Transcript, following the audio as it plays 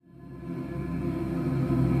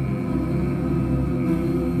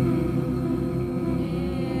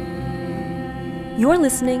You're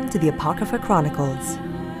listening to the Apocrypha Chronicles,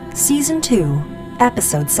 Season 2,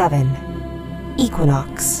 Episode 7,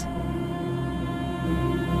 Equinox.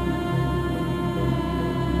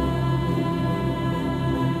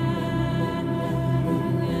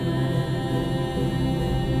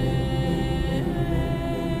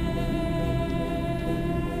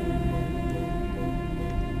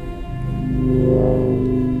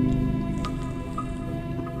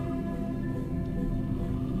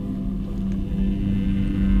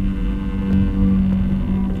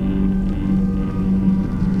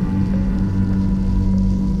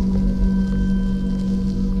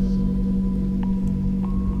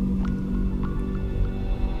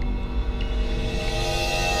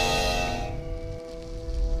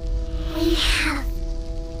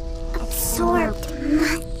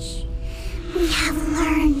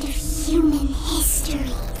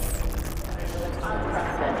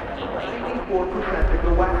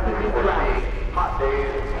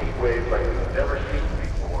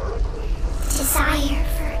 Desire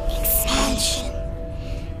for expansion,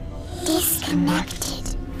 disconnected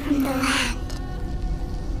from the land,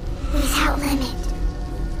 without limit,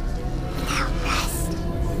 without rest.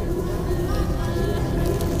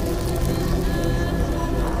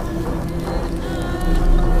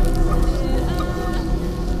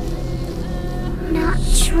 Not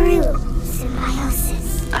true symbiosis.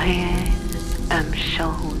 I am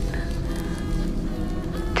shown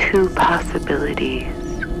two possibilities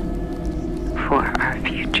for our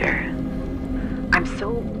future. I'm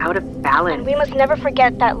so out of balance. And we must never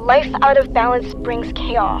forget that life out of balance brings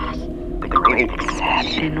chaos.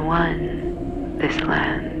 In one, this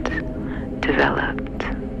land developed.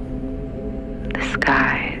 The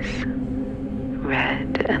skies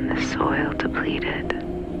red and the soil depleted.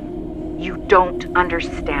 You don't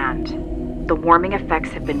understand. The warming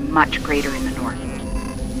effects have been much greater in the north.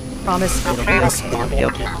 Promise it'll be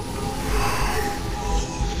okay.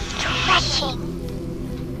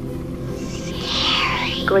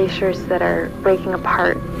 Glaciers that are breaking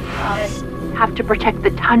apart. Have to protect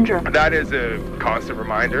the tundra. That is a constant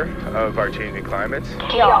reminder of our changing climate.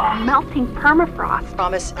 Chaos. Melting permafrost.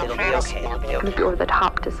 Promise it'll be okay. I'm going to be over the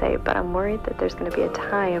top to say, but I'm worried that there's going to be a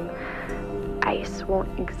time ice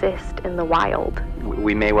won't exist in the wild.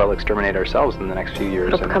 We may well exterminate ourselves in the next few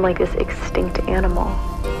years. It'll become like this extinct animal.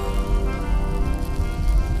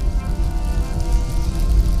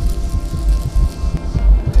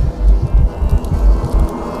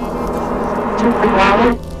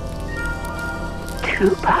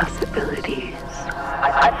 Two possibilities.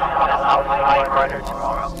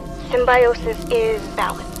 Symbiosis is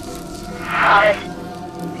balance.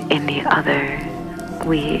 In the other,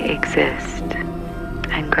 we exist,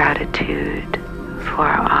 and gratitude for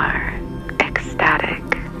our ecstatic,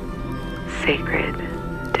 sacred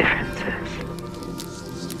differences.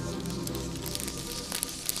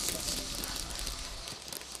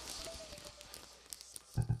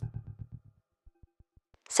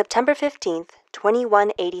 September 15th,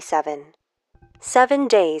 2187. 7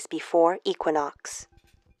 days before Equinox.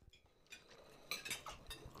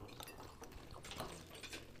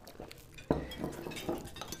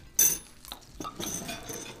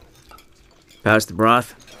 How's the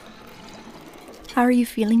broth? How are you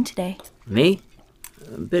feeling today? Me?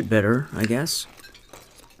 A bit better, I guess.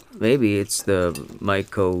 Maybe it's the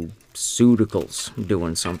mycoceuticals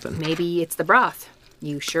doing something. Maybe it's the broth.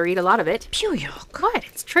 You sure eat a lot of it. Puyok. What?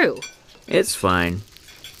 It's true. It's fine.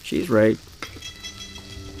 She's right.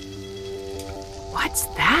 What's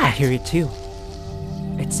that? I hear it too.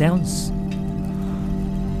 It sounds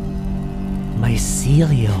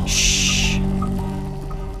mycelial. Shh.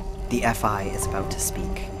 The FI is about to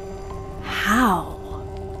speak. How?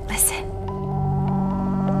 Listen.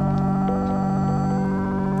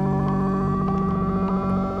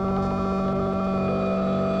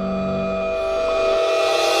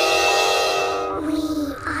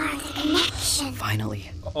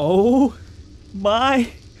 Finally. Oh my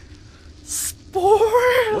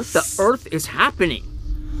spores! What the earth is happening?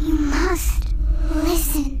 You must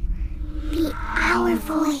listen. Be our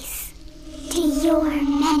voice to your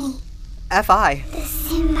many. FI. The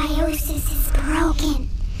symbiosis is broken.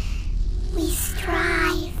 We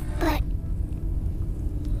strive, but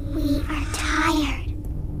we are tired.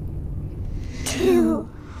 Too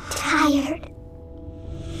tired.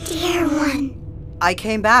 Dear one. I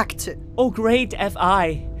came back to... Oh, great,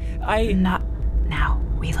 FI. Not now,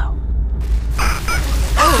 Willow.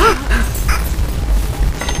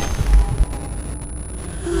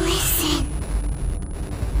 Listen.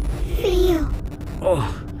 Feel. Oh,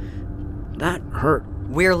 that hurt.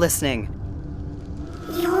 We're listening.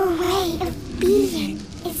 Your way of being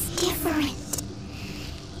is different.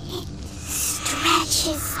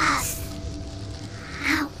 pushes us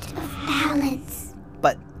out of balance.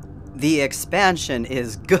 But the expansion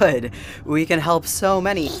is good. We can help so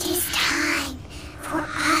many. It is time for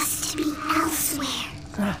us to be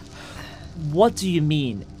elsewhere. What do you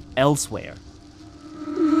mean, elsewhere?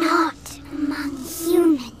 Not among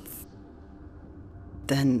humans.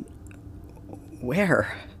 Then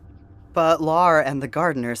where? But Lar and the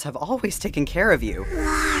gardeners have always taken care of you.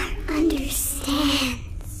 Lar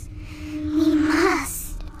understands. We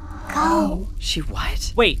must go. She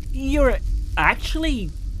what? Wait, you're actually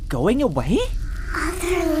going away?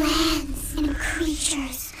 Other lands and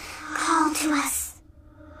creatures call to us.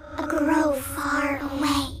 A grove far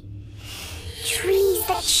away. Trees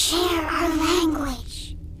that share our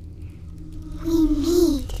language. We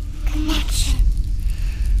need connection.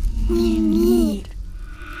 We need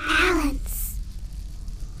balance.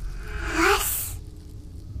 Less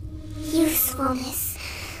usefulness.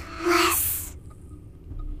 Less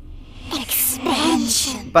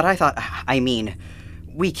expansion. But I mean,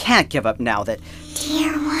 we can't give up now that...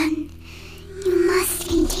 Dear one, you must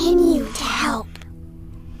continue to help.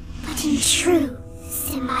 But in true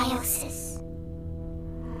symbiosis.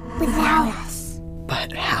 Without us.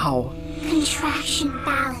 But how? Contraction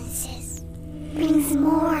balances. Brings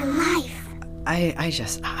more life.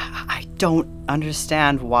 I don't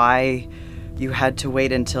understand why you had to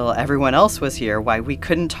wait until everyone else was here, why we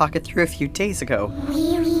couldn't talk it through a few days ago. We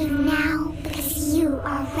leave now because you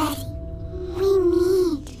are ready. We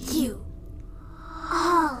need you.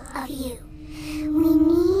 All of you. We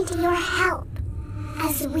need your help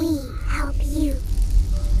as we help you.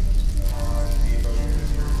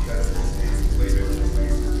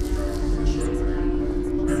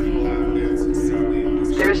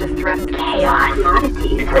 There's a threat of chaos,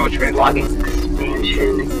 Encroachment. logging,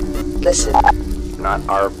 expansion. Listen. Not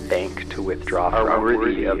our bank to withdraw from,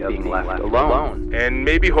 worthy of being left alone. And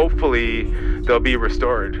maybe, hopefully, they'll be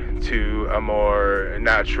restored to a more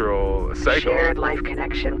natural cycle. Shared life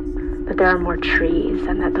connection. That there are more trees,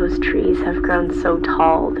 and that those trees have grown so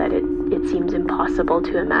tall that it seems impossible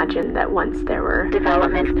to imagine that once there were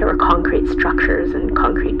development, there were concrete structures and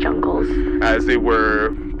concrete jungles. As they were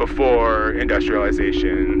before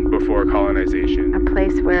industrialization, before colonization. A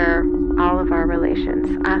place where all of our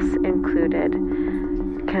relations, us included,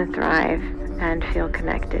 can thrive and feel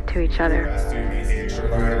connected to each other.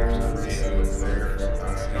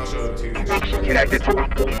 Connection. Connected.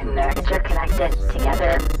 Interconnected.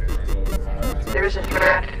 Together. There's a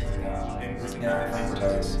threat.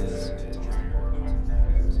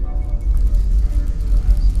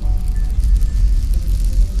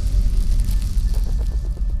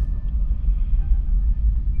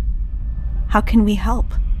 How can we help?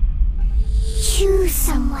 Choose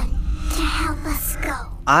someone to help us go.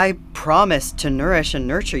 I promise to nourish and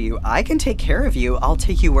nurture you. I can take care of you. I'll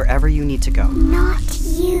take you wherever you need to go. Not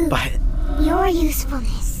you. But... Your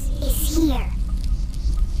usefulness is here.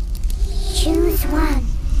 Choose one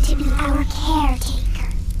to be our caretaker.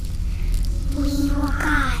 We will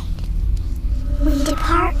guide. We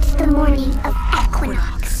depart the morning of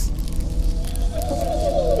Equinox.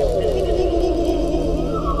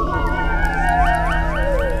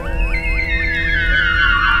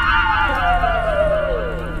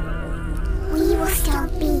 We will still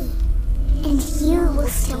be, and you will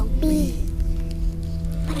still be.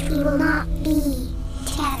 But we will not be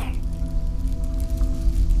together.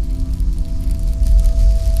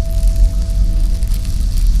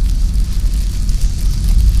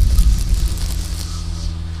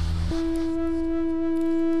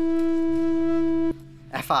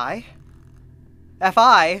 Fi?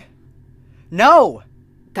 Fi? No!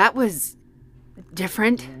 That was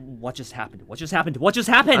different. What just happened? What just happened? What just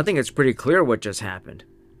happened? I think it's pretty clear what just happened.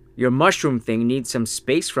 Your mushroom thing needs some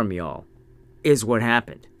space from y'all, is what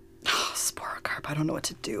happened. Sporocarp, I don't know what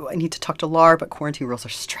to do. I need to talk to Lar, but quarantine rules are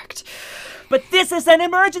strict. But this is an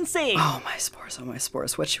emergency! Oh, my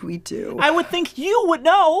spores. What should we do? I would think you would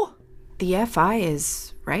know! The FI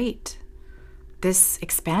is right. This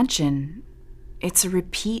expansion, it's a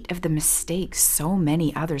repeat of the mistakes so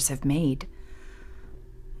many others have made.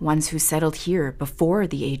 Ones who settled here before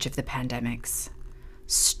the age of the pandemics.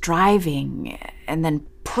 Striving and then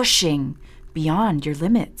pushing beyond your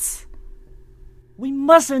limits. We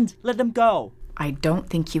mustn't let them go. I don't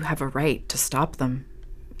think you have a right to stop them,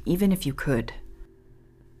 even if you could.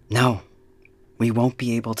 No, we won't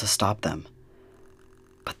be able to stop them.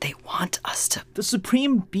 But they want us to... The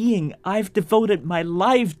supreme being I've devoted my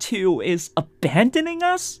life to is abandoning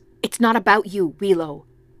us? It's not about you, Willow.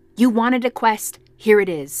 You wanted a quest, here it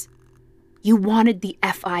is. You wanted the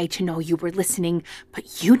FI to know you were listening,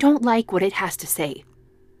 but you don't like what it has to say.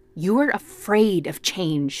 You're afraid of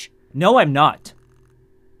change. No, I'm not.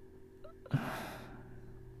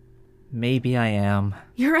 Maybe I am.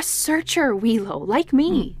 You're a searcher, Wheelo, like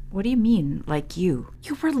me. What do you mean, like you?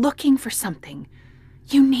 You were looking for something.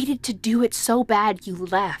 You needed to do it so bad you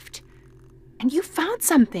left. And you found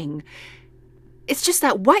something. It's just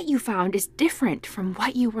that what you found is different from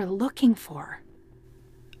what you were looking for.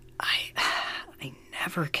 I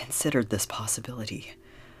never considered this possibility.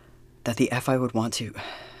 That the FI would want to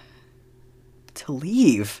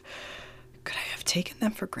leave. Could I have taken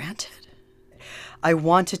them for granted? I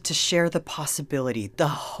wanted to share the possibility, the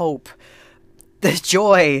hope, the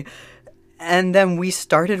joy. And then we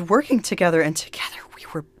started working together, and together we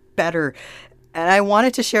were better. And I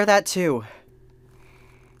wanted to share that too.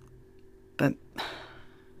 But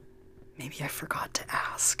maybe I forgot to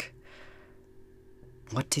ask.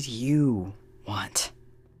 What did you want?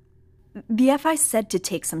 The FI said to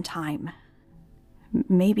take some time.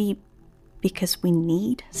 Maybe because we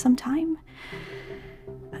need some time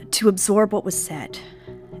to absorb what was said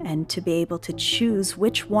and to be able to choose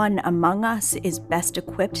which one among us is best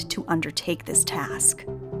equipped to undertake this task.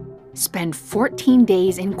 Spend 14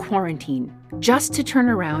 days in quarantine just to turn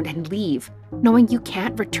around and leave, knowing you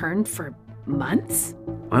can't return for months?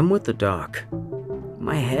 I'm with the doc.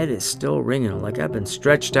 My head is still ringing like I've been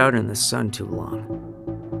stretched out in the sun too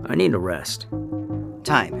long. I need a rest.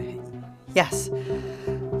 Time. Yes.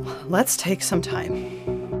 Let's take some time.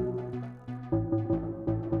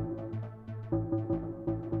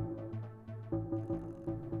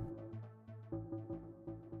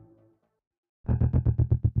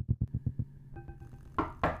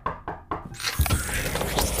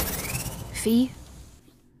 Fee,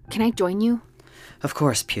 can I join you? Of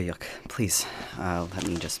course, Pyuk. Please, let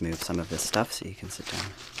me just move some of this stuff so you can sit down.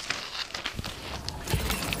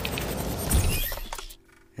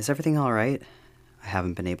 Is everything all right? I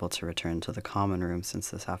haven't been able to return to the common room since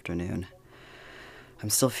this afternoon. I'm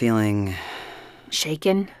still feeling...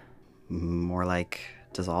 shaken? More like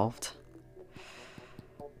dissolved.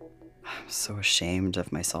 I'm so ashamed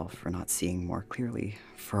of myself for not seeing more clearly,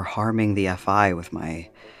 for harming the FI with my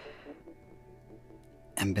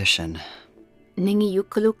ambition. Ningi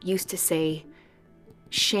Yukuluk used to say,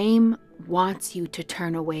 shame wants you to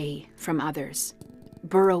turn away from others,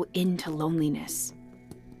 burrow into loneliness.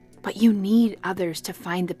 But you need others to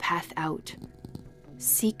find the path out.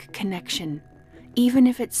 Seek connection, even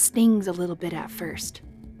if it stings a little bit at first.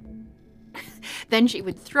 Then she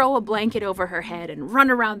would throw a blanket over her head and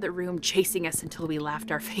run around the room chasing us until we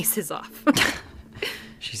laughed our faces off.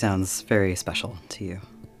 She sounds very special to you.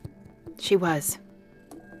 She was.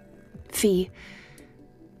 Fee,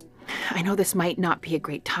 I know this might not be a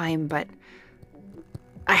great time, but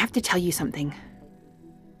I have to tell you something.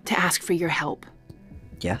 To ask for your help.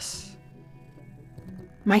 Yes?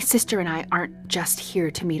 My sister and I aren't just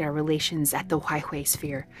here to meet our relations at the Huaihui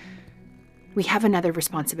sphere. We have another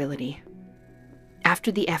responsibility.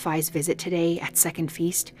 After the FI's visit today at Second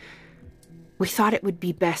Feast, we thought it would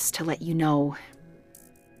be best to let you know.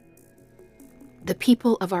 The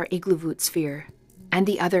people of our Igluvut sphere and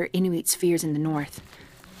the other Inuit spheres in the north,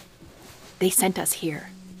 they sent us here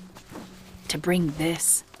to bring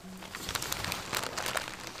this.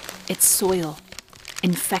 It's soil,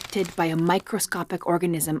 infected by a microscopic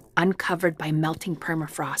organism uncovered by melting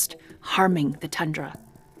permafrost, harming the tundra.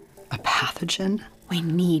 A pathogen? We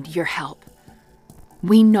need your help.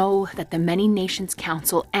 We know that the Many Nations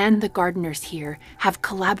Council and the gardeners here have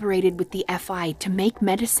collaborated with the FI to make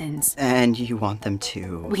medicines. And you want them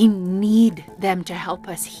to... We need them to help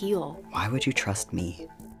us heal. Why would you trust me?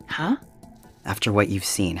 Huh? After what you've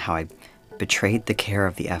seen, how I betrayed the care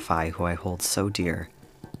of the FI who I hold so dear,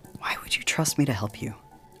 why would you trust me to help you?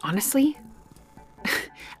 Honestly,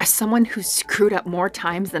 as someone who's screwed up more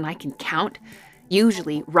times than I can count,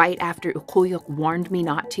 usually right after Ukuyuk warned me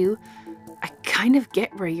not to, I kind of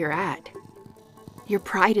get where you're at. Your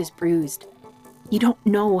pride is bruised. You don't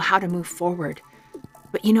know how to move forward.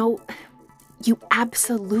 But you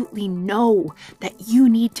absolutely know that you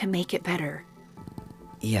need to make it better.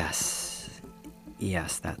 Yes,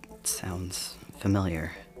 that sounds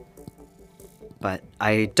familiar. But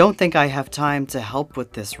I don't think I have time to help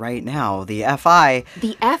with this right now. The FI...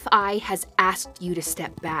 The FI has asked you to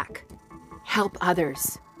step back. Help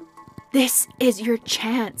others. This is your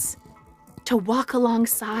chance. To walk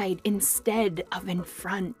alongside instead of in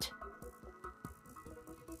front.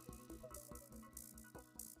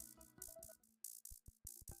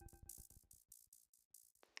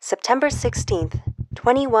 September 16th,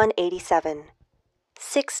 2187.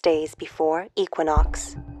 6 days before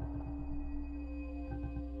Equinox.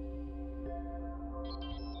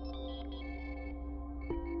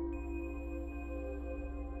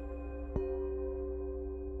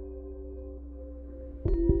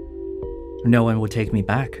 No one will take me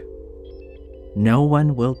back. No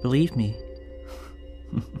one will believe me.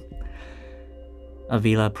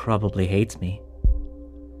 Avila probably hates me.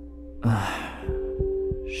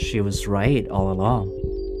 She was right all along.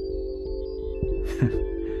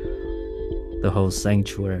 The whole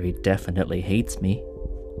sanctuary definitely hates me.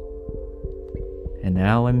 And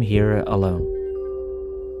now I'm here alone.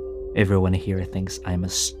 Everyone here thinks I'm a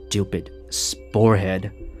stupid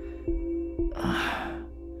sporehead.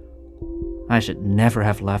 I should never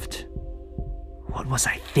have left. What was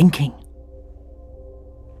I thinking?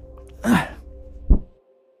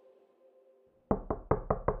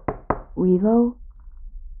 Willow?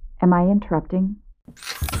 Am I interrupting?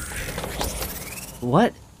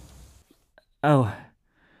 What? Oh.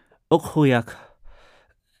 Okuyak.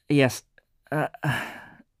 Yes.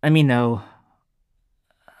 No.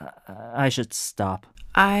 I should stop.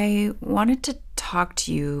 I wanted to talk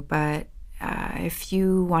to you, but if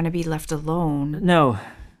you want to be left alone... No.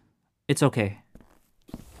 It's okay.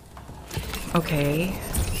 Okay.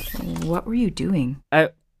 What were you doing? I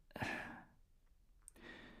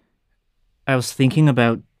was thinking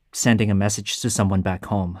about sending a message to someone back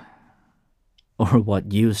home. Or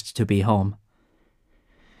what used to be home.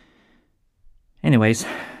 Anyways,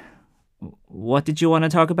 what did you want to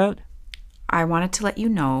talk about? I wanted to let you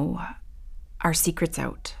know our secret's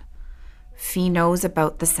out. Fee knows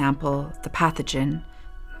about the sample, the pathogen,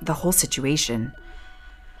 the whole situation.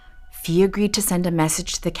 Fee agreed to send a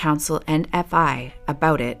message to the council and FI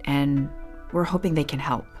about it, and we're hoping they can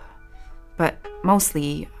help. But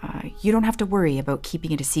mostly, you don't have to worry about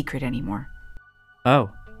keeping it a secret anymore. Oh.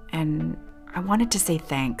 And I wanted to say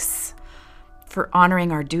thanks for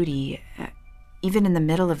honoring our duty, even in the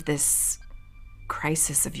middle of this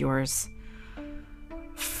crisis of yours.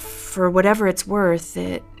 For whatever it's worth,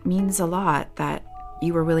 it means a lot that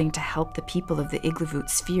you were willing to help the people of the Iglivut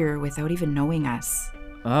sphere without even knowing us.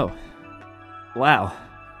 Oh. Wow.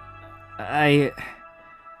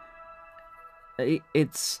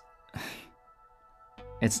 It's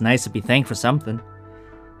nice to be thanked for something.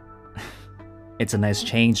 It's a nice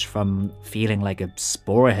change from feeling like a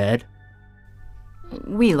sporehead.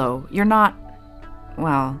 Willow, you're not...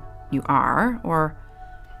 Well, you are, or...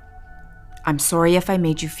 I'm sorry if I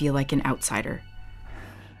made you feel like an outsider.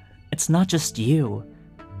 It's not just you.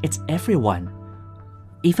 It's everyone.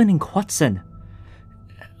 Even in Quatson.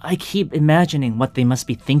 I keep imagining what they must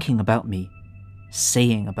be thinking about me.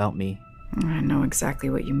 Saying about me. I know exactly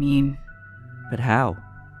what you mean. But how?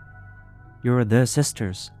 You're their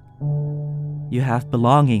sisters. You have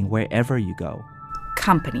belonging wherever you go.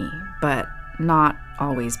 Company, but not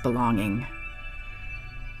always belonging.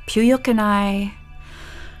 Puyuk and I...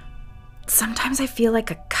 Sometimes I feel like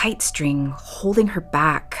a kite string holding her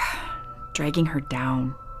back, dragging her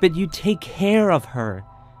down. But you take care of her.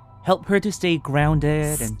 Help her to stay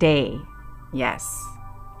grounded and... Stay. Yes.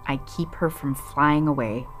 I keep her from flying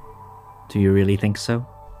away. Do you really think so?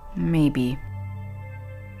 Maybe.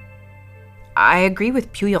 I agree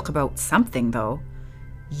with Puyuk about something, though.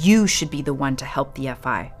 You should be the one to help the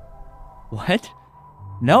FI. What?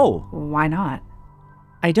 No. Why not?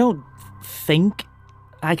 I don't think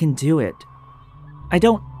I can do it. I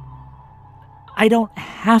don't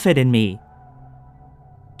have it in me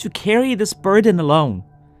to carry this burden alone.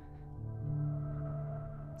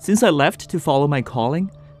 Since I left to follow my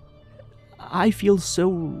calling, I feel so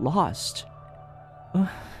lost.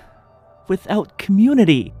 Without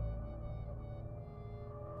community.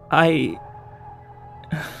 I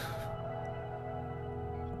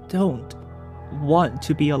don't want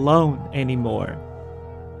to be alone anymore.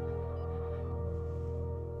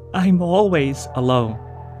 I'm always alone.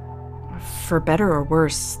 For better or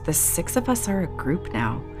worse, the 6 of us are a group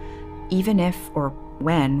now. Even if, or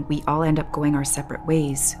when, we all end up going our separate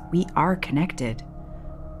ways, we are connected.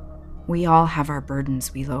 We all have our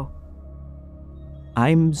burdens, Willow.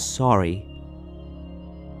 I'm sorry.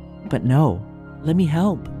 But no, let me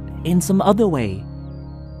help in some other way.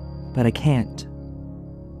 But I can't.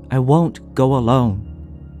 I won't go alone.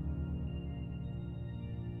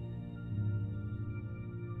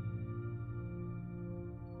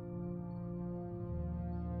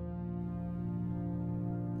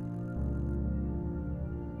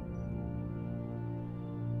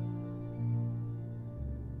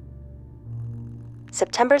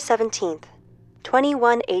 September 17th,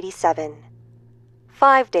 2187.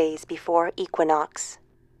 5 days before Equinox.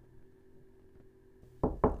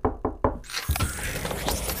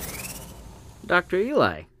 Dr.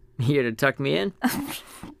 Eli, here to tuck me in?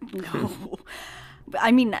 No.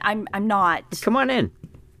 I mean, I'm not. Come on in.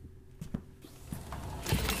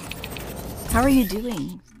 How are you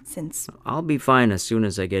doing? since... I'll be fine as soon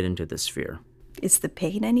as I get into the sphere. Is the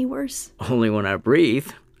pain any worse? Only when I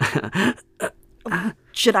breathe.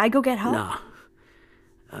 Should I go get help?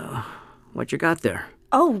 No. What you got there?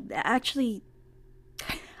 Oh, actually...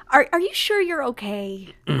 Are you sure you're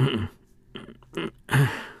okay?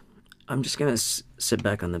 I'm just gonna sit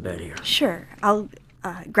back on the bed here. Sure. I'll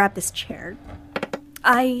grab this chair.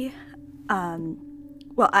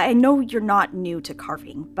 Well, I know you're not new to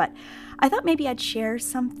carving, but I thought maybe I'd share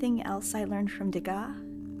something else I learned from Degas.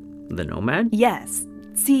 The nomad? Yes.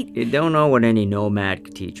 See... You don't know what any nomad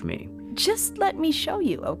could teach me. Just let me show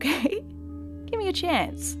you, okay? Give me a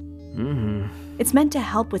chance. Mm-hmm. It's meant to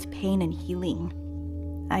help with pain and healing.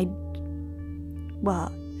 I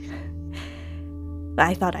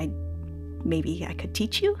thought maybe I could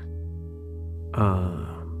teach you?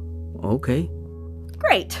 Okay.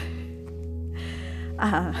 Great.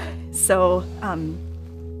 I'll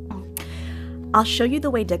show you the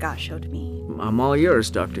way Degas showed me. I'm all yours,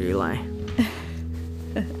 Dr. Eli.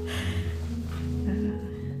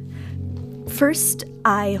 First,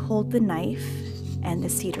 I hold the knife and the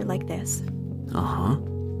cedar like this. Uh-huh.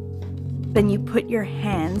 Then you put your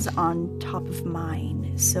hands on top of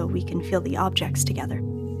mine so we can feel the objects together.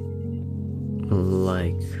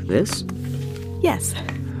 Like this? Yes.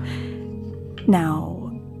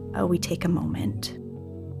 Now, we take a moment.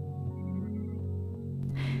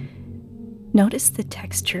 Notice the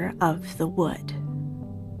texture of the wood,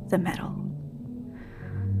 the metal.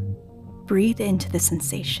 Breathe into the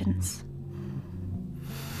sensations.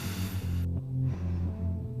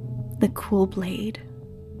 The cool blade,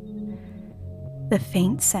 the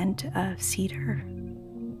faint scent of cedar.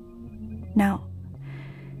 Now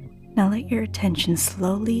let your attention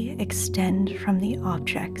slowly extend from the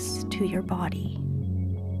objects to your body.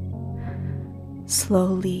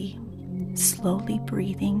 Slowly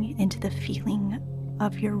breathing into the feeling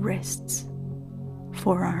of your wrists,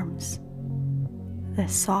 forearms, the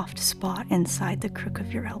soft spot inside the crook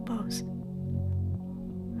of your elbows.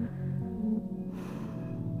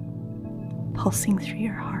 Pulsing through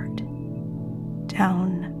your heart,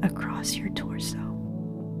 down across your torso.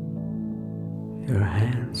 Your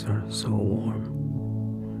hands are so warm.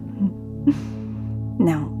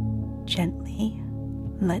 Now, gently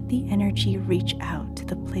let the energy reach out to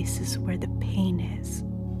the places where the pain is.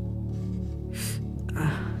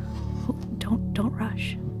 Don't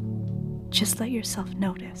rush. Just let yourself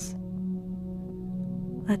notice.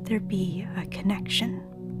 Let there be a connection.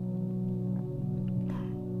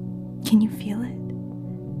 Can you feel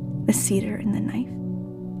it? The cedar and the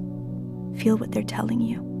knife? Feel what they're telling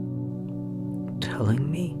you.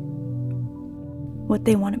 Telling me? What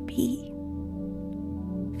they want to be.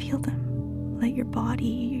 Feel them. Let your body,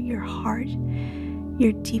 your heart,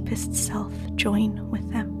 your deepest self join with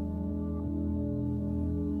them.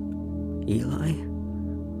 Eli?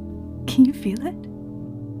 Can you feel it?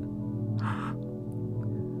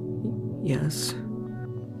 Yes.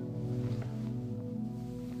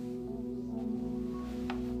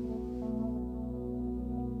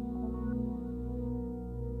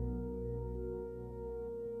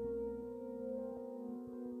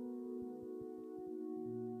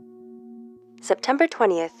 September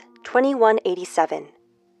 20th, 2187.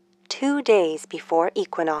 2 days before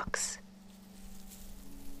Equinox.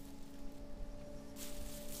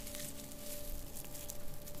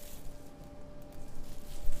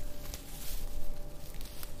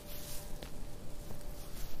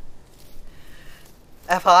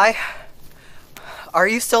 Fi, are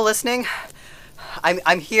you still listening?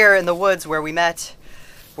 I'm here in the woods where we met,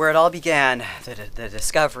 where it all began. The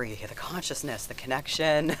discovery, the consciousness, the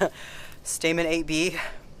connection. Statement 8B.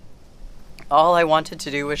 All I wanted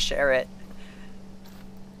to do was share it.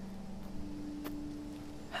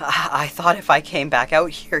 I thought if I came back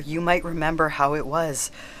out here, you might remember how it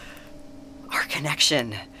was. Our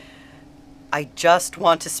connection. I just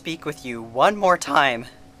want to speak with you one more time.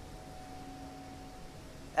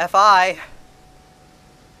 Fi,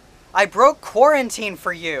 I broke quarantine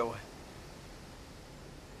for you.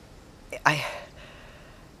 I'm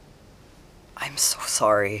so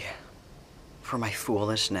sorry for my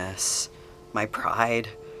foolishness, my pride.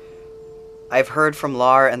 I've heard from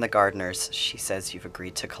Lar and the gardeners. She says you've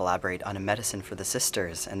agreed to collaborate on a medicine for the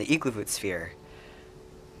sisters and the Igloo sphere.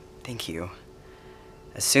 Thank you.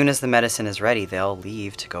 As soon as the medicine is ready, they'll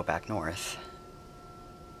leave to go back north.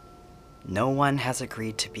 No one has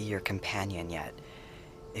agreed to be your companion yet.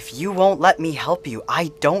 If you won't let me help you,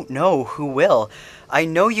 I don't know who will. I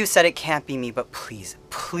know you said it can't be me, but please,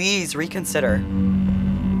 please reconsider.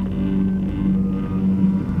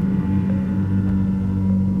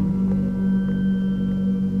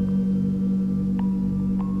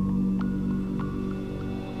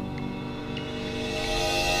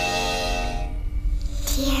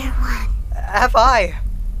 FI,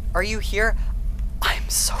 are you here? I'm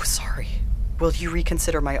so sorry. Will you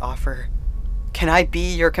reconsider my offer? Can I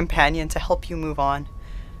be your companion to help you move on?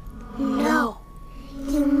 No.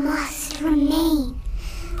 You must remain.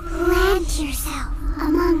 Plant yourself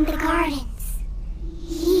among the gardens.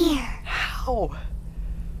 Here. How?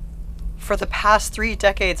 For the past 3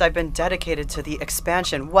 decades, I've been dedicated to the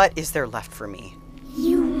expansion. What is there left for me?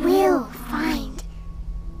 You will find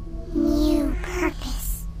new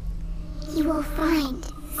purpose. You will find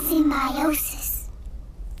symbiosis.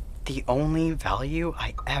 The only value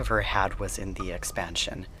I ever had was in the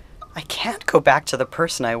expansion. I can't go back to the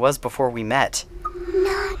person I was before we met.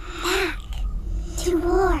 Not back.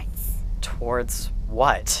 Towards. Towards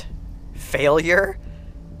what? Failure?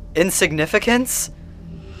 Insignificance?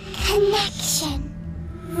 Connection.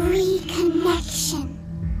 Reconnection.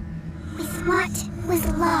 With what was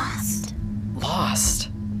lost. Lost?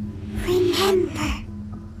 Remember.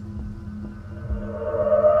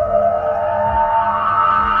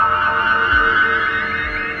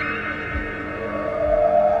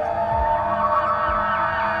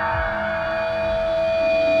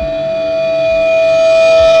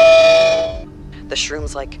 The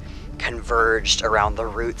shrooms, converged around the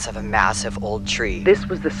roots of a massive old tree. This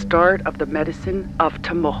was the start of the medicine of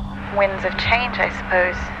Tamoh. Winds of change, I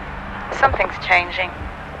suppose. Something's changing.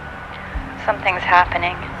 Something's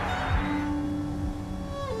happening.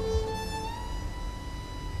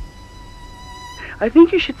 I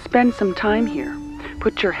think you should spend some time here.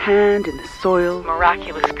 Put your hand in the soil.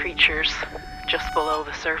 Miraculous creatures just below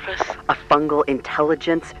the surface. A fungal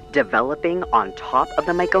intelligence developing on top of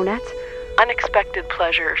the myconet. Unexpected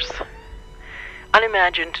pleasures.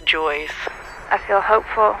 Unimagined joys. I feel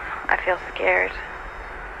hopeful. I feel scared.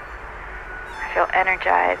 I feel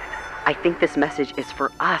energized. I think this message is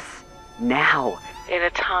for us, now. In a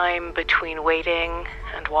time between waiting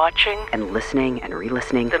and watching. And listening and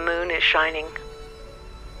re-listening. The moon is shining.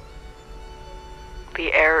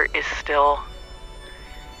 The air is still.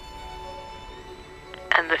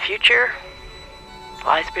 And the future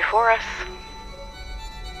lies before us.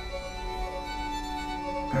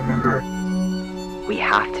 Remember, we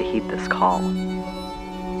have to heed this call.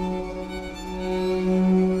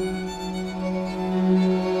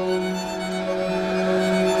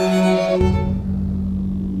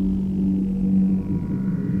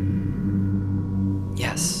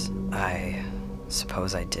 Yes, I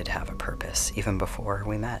suppose I did have a purpose, even before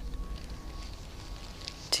we met.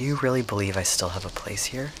 Do you really believe I still have a place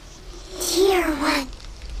here? Dear one,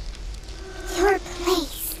 your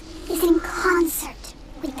place is in concert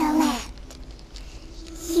with the land.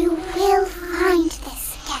 You will find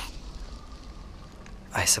this again.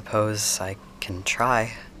 I suppose I can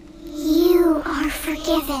try. You are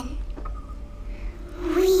forgiven.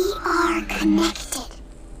 We are connected.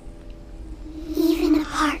 Even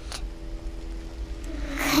apart.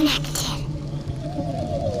 Connected.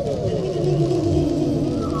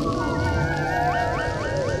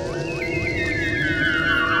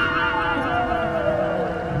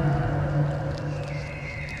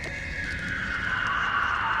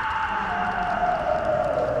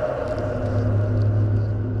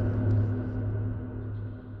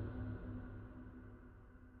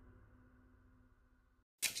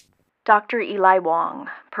 Dr. Eli Wong,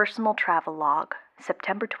 Personal Travel Log,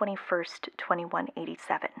 September 21st,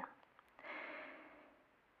 2187.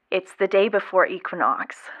 It's the day before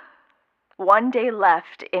Equinox. 1 day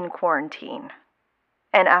left in quarantine.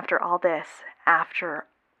 And after all this, after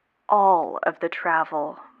all of the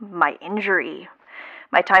travel, my injury,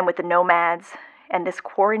 my time with the nomads, and this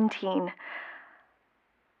quarantine,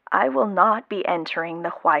 I will not be entering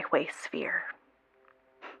the Huaihui sphere.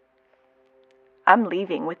 I'm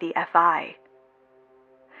leaving with the FI.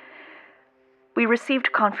 We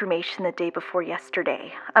received confirmation the day before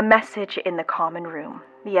yesterday, a message in the common room.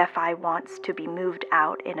 The FI wants to be moved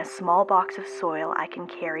out in a small box of soil I can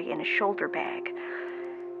carry in a shoulder bag.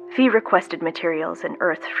 Fee requested materials and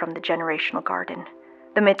earth from the generational garden.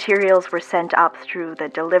 The materials were sent up through the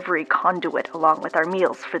delivery conduit along with our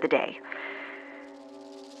meals for the day.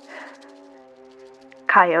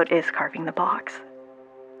 Coyote is carving the box.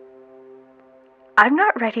 I'm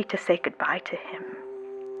not ready to say goodbye to him.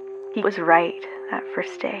 He was right that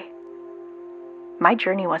first day. My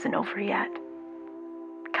journey wasn't over yet.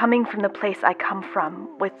 Coming from the place I come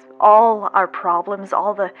from, with all our problems,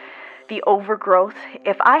 all the overgrowth,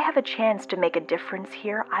 if I have a chance to make a difference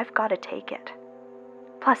here, I've got to take it.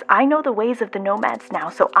 Plus, I know the ways of the nomads now,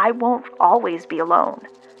 so I won't always be alone.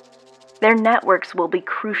 Their networks will be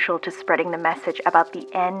crucial to spreading the message about the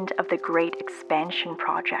end of the Great Expansion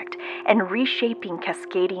Project and reshaping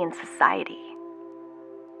Cascadian society.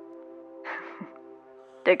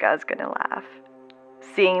 Dega's gonna laugh,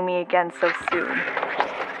 seeing me again so soon.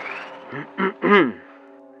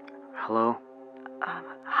 Hello?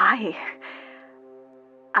 Hi.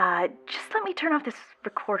 Just let me turn off this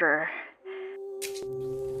recorder.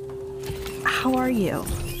 How are you?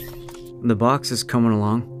 The box is coming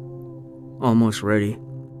along. Almost ready.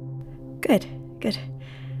 Good, good.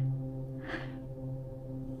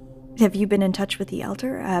 Have you been in touch with the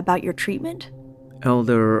Elder about your treatment?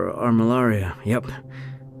 Elder Armillaria, yep.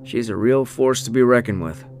 She's a real force to be reckoned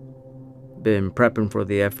with. Been prepping for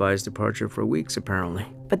the FI's departure for weeks, apparently.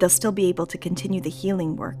 But they'll still be able to continue the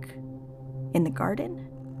healing work in the garden?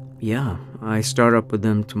 Yeah, I start up with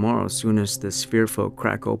them tomorrow as soon as the sphere folk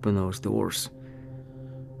crack open those doors.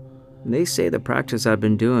 They say the practice I've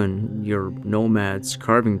been doing, your nomad's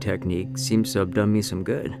carving technique, seems to have done me some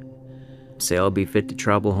good. Say I'll be fit to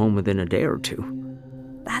travel home within a day or two.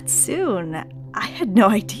 That soon? I had no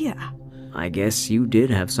idea. I guess you did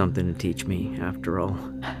have something to teach me, after all.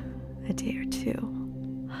 A day or two.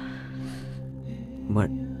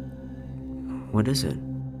 What is it?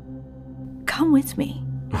 Come with me.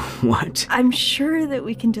 What? I'm sure that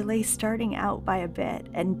we can delay starting out by a bit,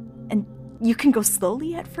 and you can go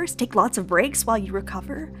slowly at first, take lots of breaks while you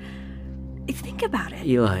recover. Think about it.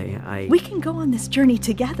 Eli, We can go on this journey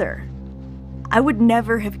together. I would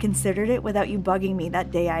never have considered it without you bugging me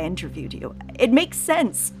that day I interviewed you. It makes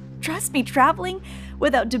sense. Trust me, traveling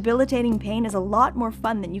without debilitating pain is a lot more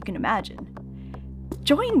fun than you can imagine.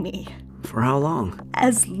 Join me. For how long?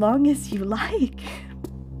 As long as you like.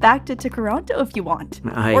 Back to Toronto if you want.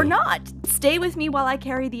 Or not. Stay with me while I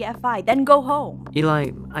carry the FI, then go home.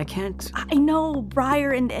 Eli, I can't... I know,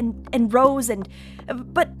 Briar and Rose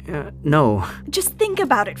but... No. Just think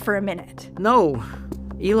about it for a minute. No.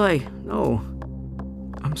 Eli, no.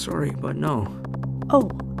 I'm sorry, but no. Oh,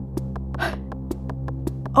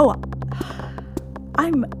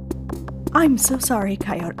 I'm so sorry,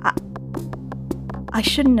 Coyote. I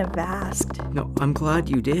shouldn't have asked. No, I'm glad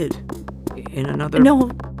you did. In another...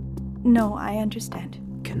 No, I understand.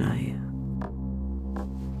 Can I...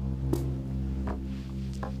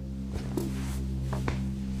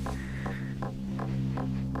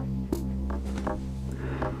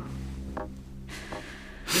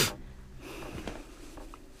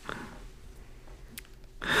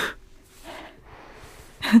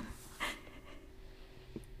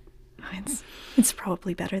 It's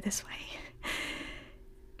probably better this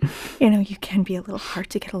way. You know, you can be a little hard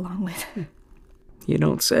to get along with. You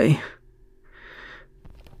don't say.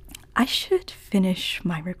 I should finish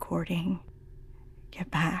my recording. Get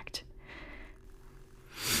backed.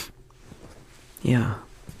 Yeah.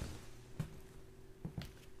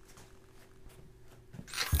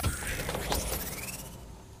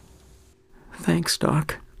 Thanks,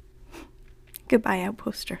 Doc. Goodbye,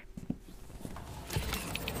 Outposter.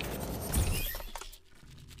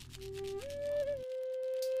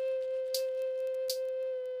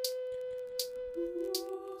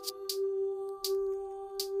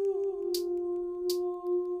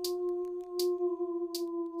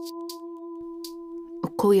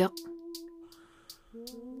 Kuyok.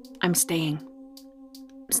 I'm staying.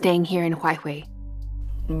 Staying here in Huaihui.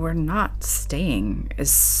 We're not staying.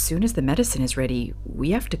 As soon as the medicine is ready,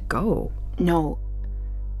 we have to go. No.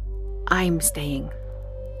 I'm staying.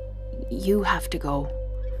 You have to go.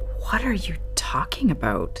 What are you talking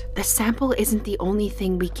about? The sample isn't the only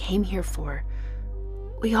thing we came here for.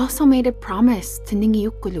 We also made a promise to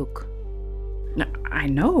Ningiukuluk. I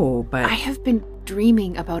know, but... I have been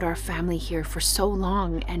dreaming about our family here for so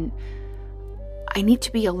long, and I need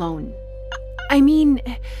to be alone. I mean...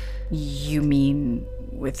 You mean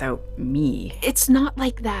without me? It's not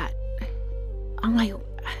like that. I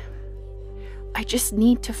just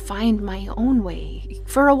need to find my own way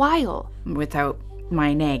for a while. Without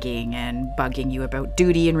my nagging and bugging you about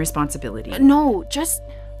duty and responsibility? No, just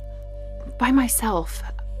by myself.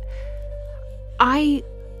 I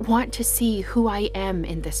want to see who I am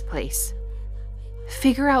in this place.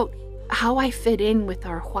 Figure out how I fit in with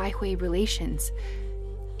our Huaihui relations.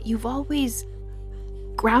 You've always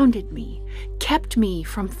grounded me, kept me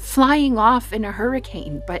from flying off in a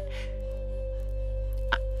hurricane, but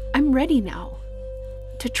I'm ready now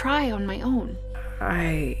to try on my own.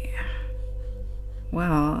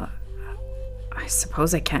 Well, I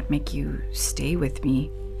suppose I can't make you stay with me.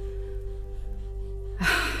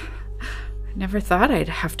 I never thought I'd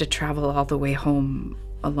have to travel all the way home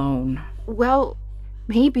alone. Well,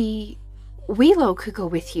 maybe Wheelo could go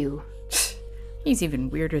with you. He's even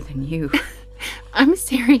weirder than you. I'm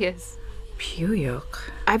serious.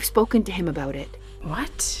 Puyok. I've spoken to him about it.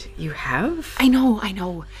 What? You have? I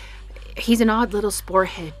know. He's an odd little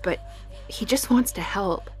sporehead, but He just wants to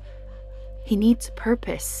help. He needs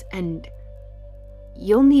purpose, and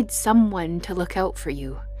you'll need someone to look out for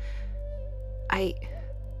you. I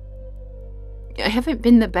haven't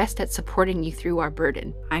been the best at supporting you through our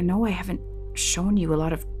burden. I know I haven't shown you a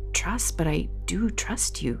lot of trust, but I do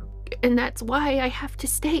trust you. And that's why I have to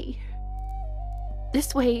stay.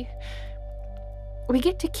 This way, we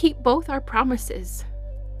get to keep both our promises.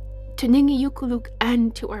 To Ningiyukuluk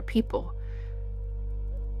and to our people.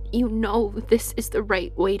 You know this is the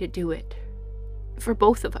right way to do it. For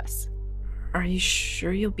both of us. Are you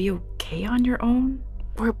sure you'll be okay on your own?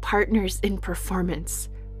 We're partners in performance.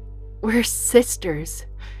 We're sisters.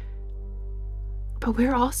 But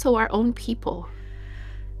we're also our own people.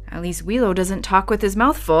 At least Wheelo doesn't talk with his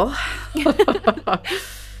mouth full.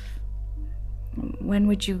 When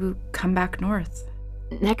would you come back north?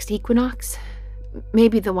 Next equinox?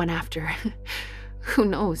 Maybe the one after. Who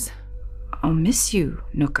knows? I'll miss you,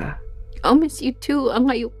 Nuka. I'll miss you too,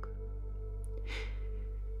 Angayuk.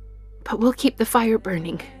 But we'll keep the fire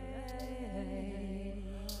burning.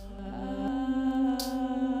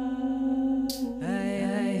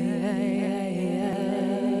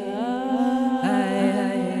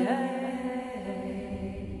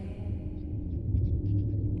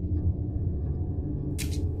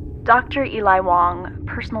 Dr. Eli Wong,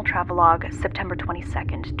 Personal Travelogue, September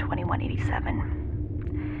 22nd,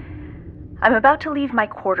 2187. I'm about to leave my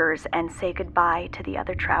quarters and say goodbye to the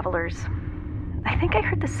other travelers. I think I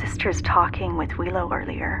heard the sisters talking with Wheelo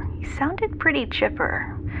earlier. He sounded pretty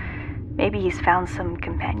chipper. Maybe he's found some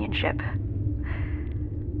companionship.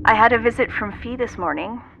 I had a visit from Fee this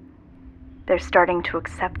morning. They're starting to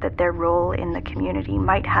accept that their role in the community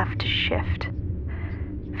might have to shift.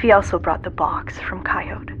 Fee also brought the box from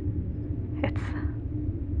Coyote.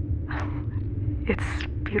 It's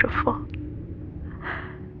beautiful.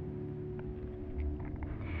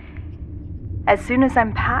 As soon as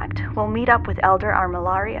I'm packed, we'll meet up with Elder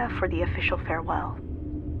Armillaria for the official farewell.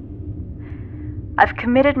 I've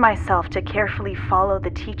committed myself to carefully follow the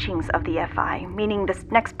teachings of the FI, meaning this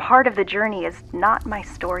next part of the journey is not my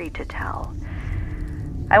story to tell.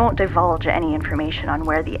 I won't divulge any information on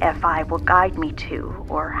where the FI will guide me to,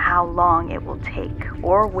 or how long it will take,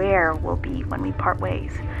 or where we'll be when we part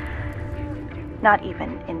ways. Not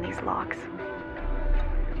even in these logs.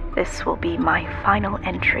 This will be my final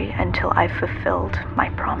entry until I've fulfilled my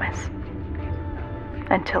promise.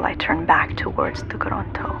 Until I turn back towards the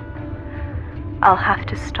Gronto. I'll have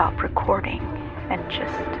to stop recording and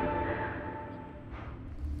just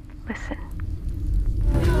listen.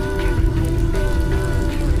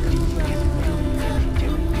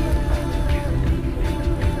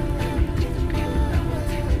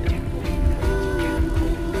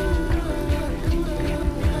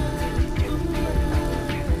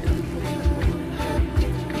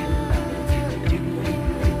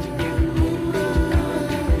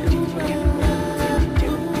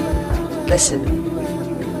 Listen.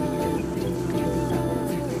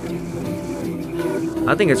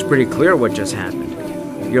 I think it's pretty clear what just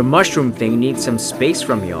happened. Your mushroom thing needs some space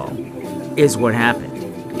from y'all, is what happened.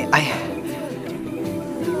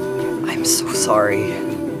 I'm so sorry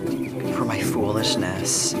for my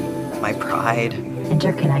foolishness, my pride.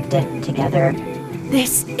 Interconnected together.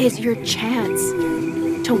 This is your chance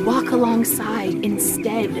to walk alongside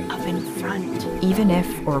instead of in front. Even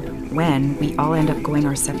if, or when, we all end up going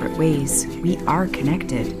our separate ways, we are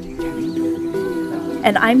connected.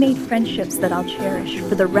 And I made friendships that I'll cherish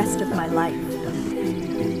for the rest of my life.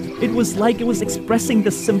 It was like it was expressing the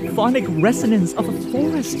symphonic resonance of a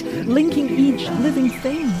forest, linking each living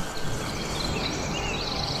thing.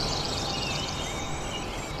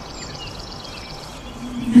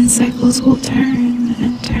 And cycles will turn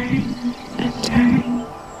and turn and turn.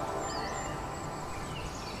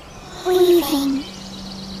 Weaving.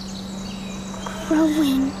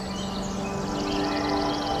 Growing.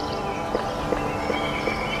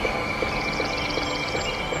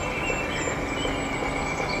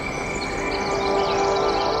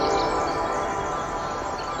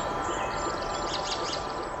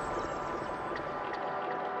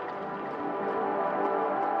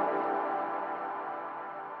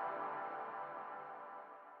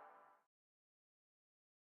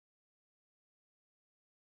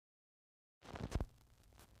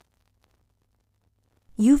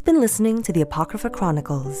 You've been listening to the Apocrypha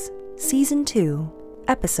Chronicles, Season 2,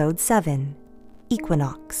 Episode 7,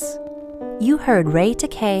 Equinox. You heard Ray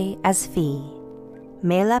Takei as Fee,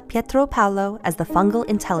 Mela Pietro Paolo as the Fungal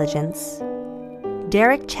Intelligence,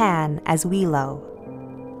 Derek Chan as Wheelo,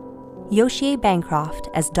 Yoshie Bancroft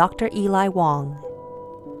as Dr. Eli Wong,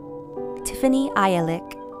 Tiffany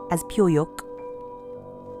Ayalik as Pyoyuk,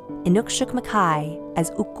 Inukshuk Makai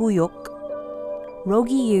as Ukuyuk,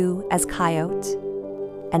 Rogi Yu as Coyote,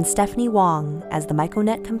 and Stephanie Wong as the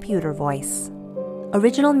Myconet computer voice.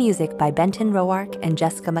 Original music by Benton Roark and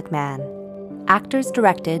Jessica McMahon. Actors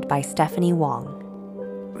directed by Stephanie Wong.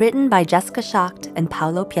 Written by Jessica Schacht and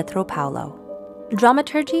Paolo Pietro Paolo.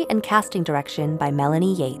 Dramaturgy and casting direction by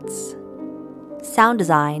Melanie Yates. Sound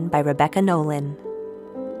design by Rebecca Nolan.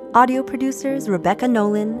 Audio producers Rebecca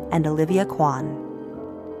Nolan and Olivia Kwan.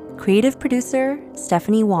 Creative producer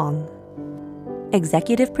Stephanie Wong.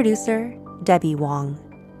 Executive producer Debbie Wong.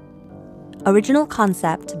 Original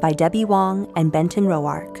concept by Debbie Wong and Benton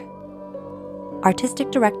Roark. Artistic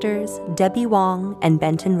directors Debbie Wong and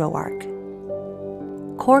Benton Roark.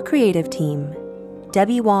 Core creative team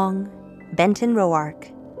Debbie Wong, Benton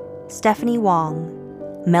Roark, Stephanie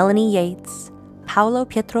Wong, Melanie Yates, Paolo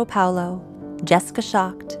Pietro Paolo, Jessica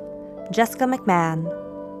Schacht, Jessica McMahon,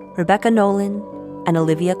 Rebecca Nolan, and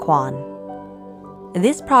Olivia Kwan.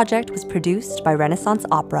 This project was produced by Renaissance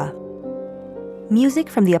Opera. Music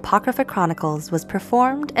from the Apocrypha Chronicles was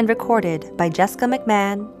performed and recorded by Jessica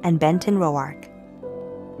McMahon and Benton Roark.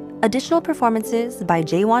 Additional performances by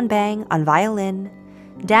Jaewon Bang on violin,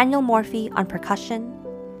 Daniel Morphy on percussion,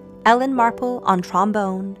 Ellen Marple on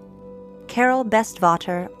trombone, Carol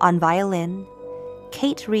Bestvater on violin,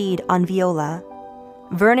 Kate Reed on viola,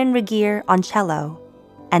 Vernon Regier on cello,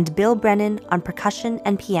 and Bill Brennan on percussion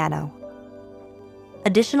and piano.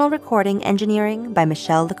 Additional recording engineering by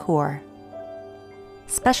Michelle LaCour.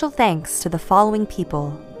 Special thanks to the following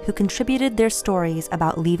people who contributed their stories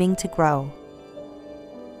about leaving to grow.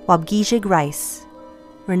 Wabgijig Rice,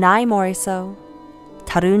 Renai Moriso,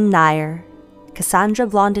 Tarun Nair, Cassandra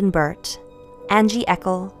Blondin-Burt, Angie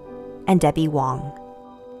Eckel, and Debbie Wong.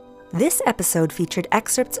 This episode featured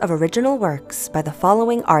excerpts of original works by the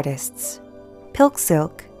following artists: Pilk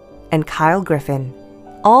Silk and Kyle Griffin,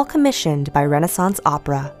 all commissioned by Renaissance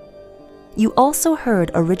Opera. You also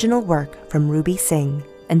heard original work from Ruby Singh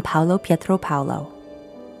and Paolo Pietro Paolo.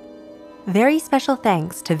 Very special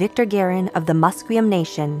thanks to Victor Guerin of the Musqueam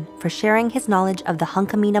Nation for sharing his knowledge of the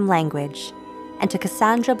Hunkaminam language, and to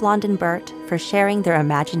Cassandra Blondin-Burt for sharing their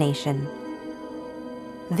imagination.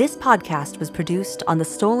 This podcast was produced on the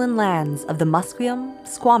stolen lands of the Musqueam,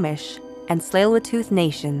 Squamish, and Tsleil-Waututh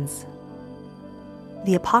nations.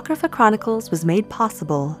 The Apocrypha Chronicles was made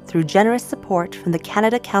possible through generous support from the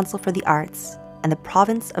Canada Council for the Arts and the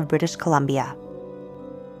Province of British Columbia.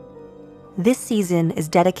 This season is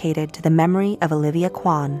dedicated to the memory of Olivia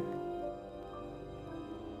Kwan.